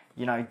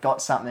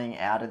 got something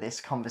out of this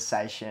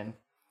conversation,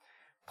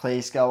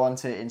 please go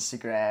onto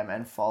Instagram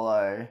and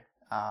follow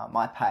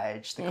my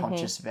page, The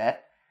Conscious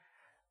Vet.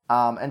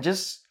 And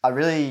I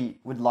really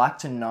would like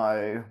to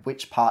know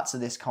which parts of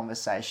this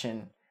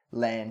conversation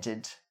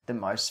landed the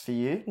most for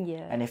you.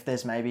 Yeah. And if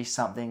there's maybe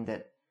something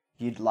that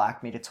you'd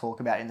like me to talk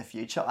about in the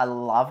future. I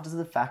loved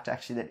the fact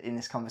actually that in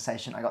this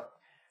conversation I got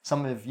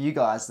some of you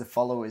guys, the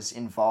followers,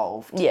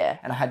 involved. Yeah.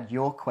 And I had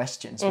your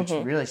questions, which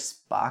really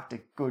sparked a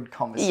good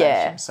conversation.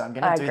 Yeah, So I'm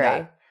going to do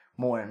that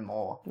more and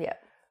more. Yeah.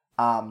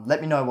 Let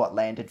me know what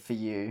landed for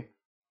you.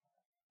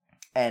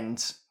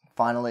 And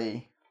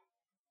finally,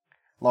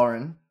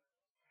 Lauren,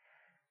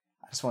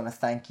 I just want to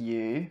thank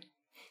you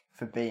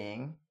for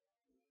being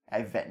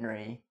a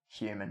veterinary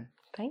human.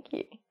 Thank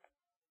you.